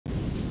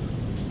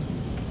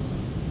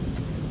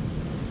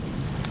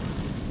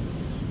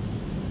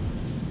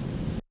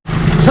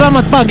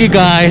Selamat pagi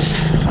guys.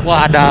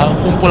 Wah, ada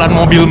kumpulan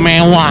mobil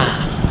mewah.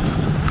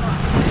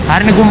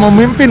 Hari ini gue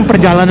memimpin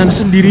perjalanan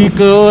sendiri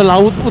ke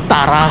Laut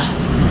Utara.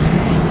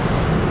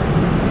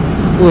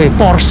 Wih,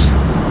 Porsche.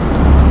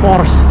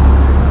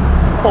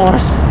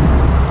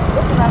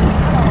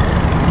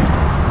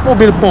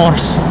 Mobil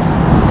Porsche.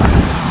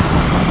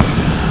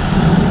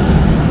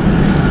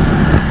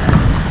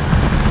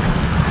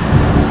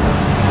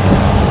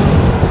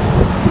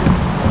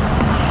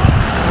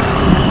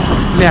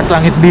 Lihat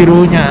langit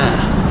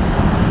birunya.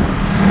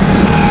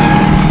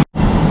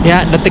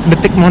 Ya,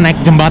 detik-detik mau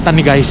naik jembatan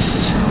nih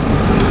guys.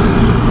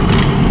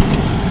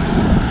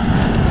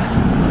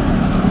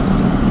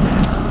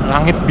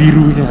 Langit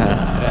birunya.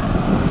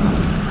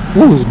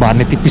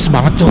 Bannya tipis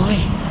banget coy.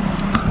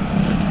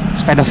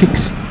 Sepeda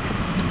fix.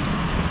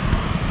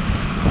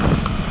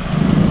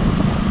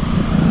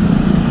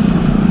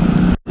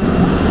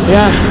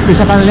 Ya,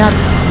 bisa kalian lihat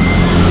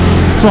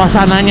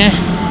suasananya.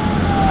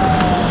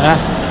 Ya.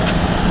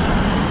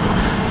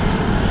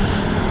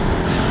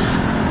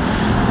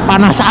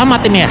 Panas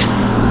amat ini ya.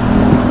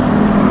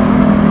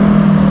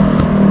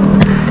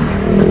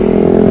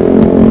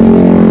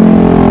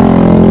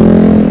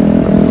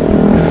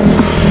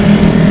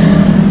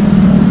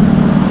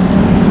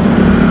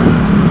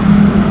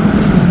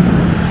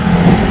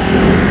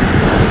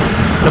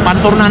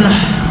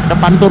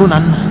 Depan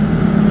turunan.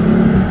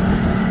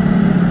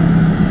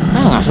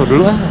 Ngaso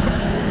dulu ah.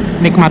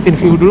 Nikmatin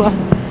view dulu ah.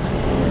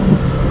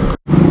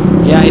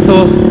 Ya itu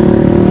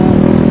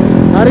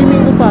hari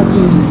Minggu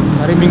pagi.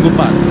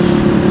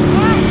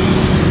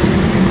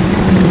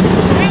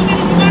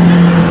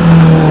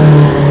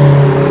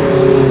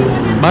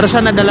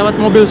 Barusan ada lewat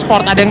mobil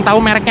sport. Ada yang tahu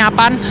mereknya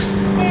apaan?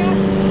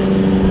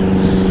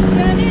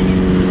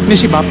 Ini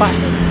si bapak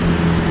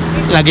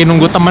lagi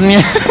nunggu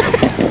temennya.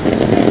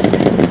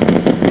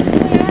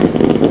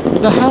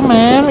 Dah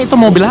men, itu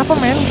mobil apa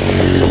men?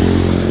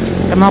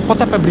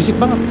 Knalpotnya apa berisik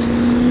banget.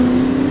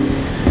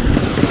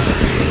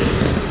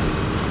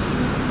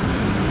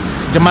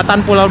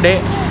 Jembatan Pulau D,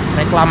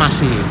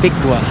 Reklamasi Pik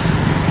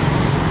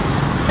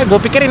 2. Gue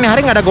pikir ini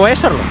hari nggak ada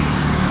goeser loh.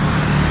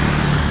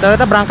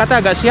 Ternyata berangkatnya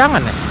agak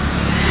siangan ya.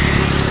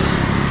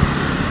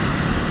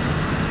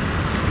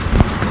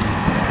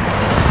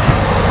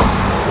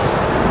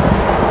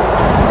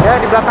 Ya,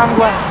 di belakang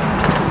gua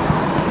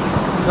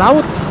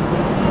laut.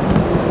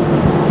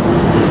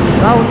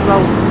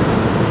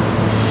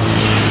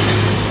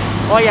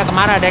 Oh iya,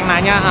 kemarin ada yang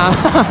nanya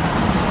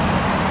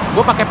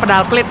gue pakai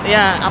pedal klit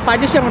ya. Apa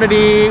aja sih yang udah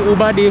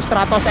diubah di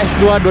Stratos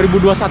S2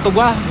 2021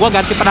 gua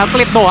ganti pedal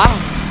klit doang.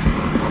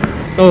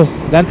 Tuh,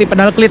 ganti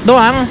pedal klit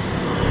doang.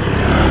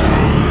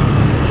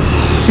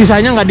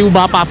 Sisanya nggak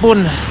diubah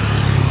apapun.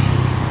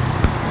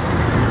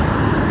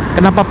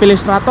 Kenapa pilih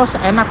Stratos?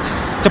 Enak,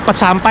 cepet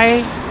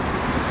sampai,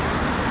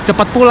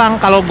 cepet pulang.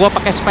 Kalau gua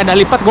pakai sepeda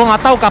lipat, gua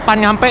nggak tahu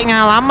kapan nyampe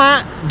nya,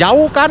 lama,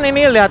 jauh kan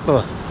ini. Lihat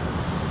tuh,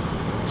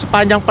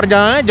 sepanjang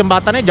perjalanannya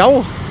jembatannya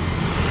jauh.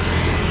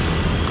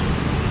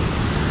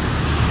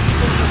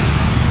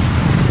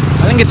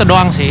 Paling gitu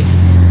doang sih.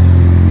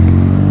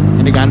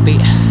 Ini ganti.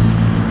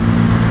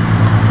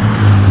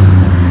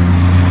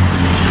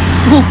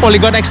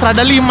 Polygon ekstra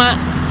ada 5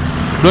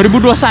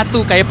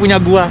 2021 kayak punya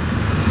gua.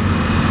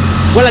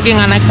 Gua lagi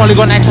nggak naik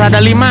Polygon ekstra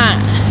ada 5.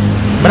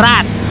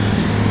 Berat.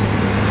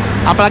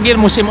 Apalagi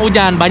musim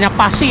hujan, banyak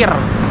pasir.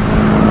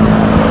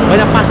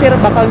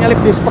 Bakal nyelip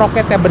di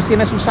sprocket ya,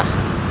 bersihnya susah.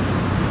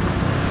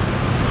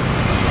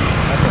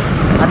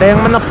 Ada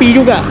yang menepi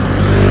juga.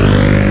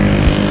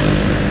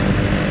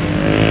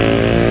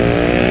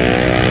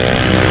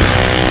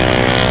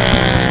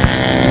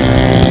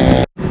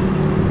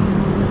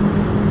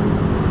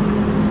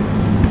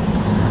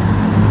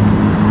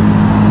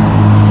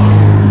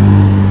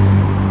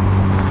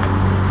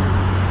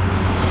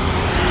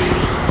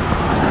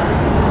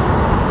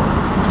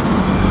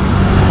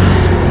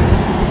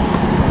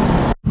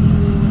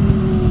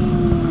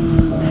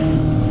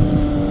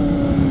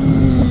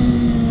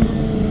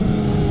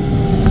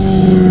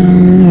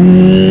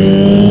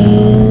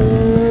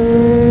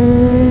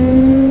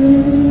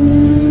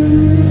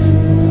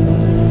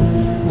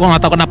 Gue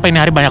gak tau kenapa ini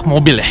hari banyak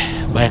mobil ya.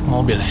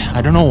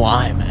 I don't know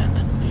why man.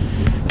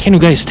 Can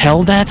you guys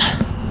tell that?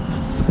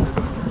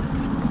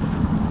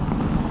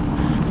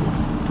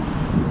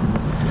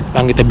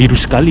 Langitnya biru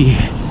sekali.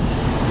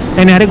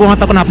 Ini hari gue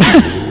gak tau kenapa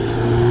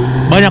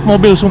banyak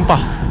mobil sumpah.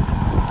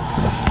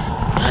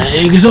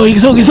 Giso.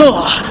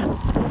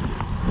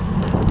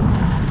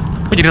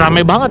 Kok jadi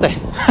rame banget ya.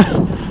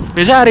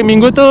 Biasa hari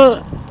Minggu tuh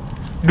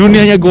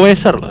dunianya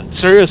goeser loh.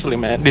 Seriously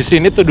man, di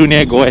sini tuh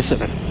dunia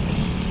goeser.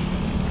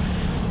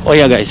 Oh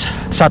ya guys,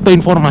 satu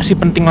informasi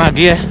penting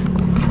lagi ya.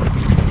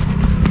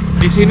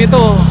 Di sini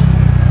tuh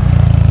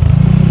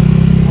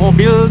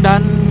mobil dan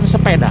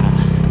sepeda.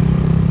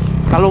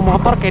 Kalau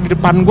motor kayak di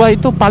depan gua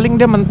itu paling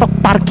dia mentok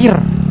parkir.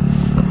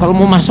 Kalau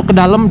mau masuk ke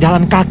dalam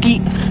jalan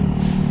kaki.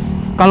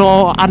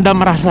 Kalau Anda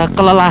merasa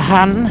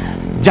kelelahan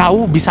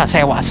jauh bisa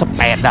sewa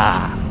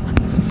sepeda.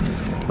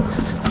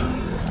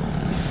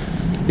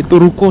 Itu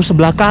ruko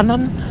sebelah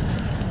kanan.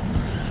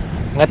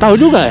 Nggak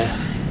tahu juga ya.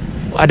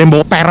 ada yang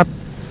bawa parrot.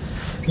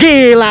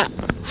 Gila,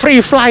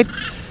 free flight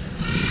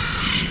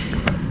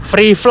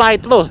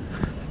loh,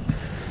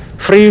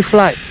 free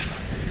flight.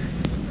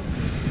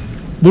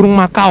 Burung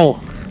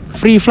makau,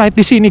 free flight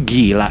di sini,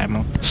 gila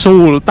emang.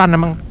 Sultan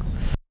emang.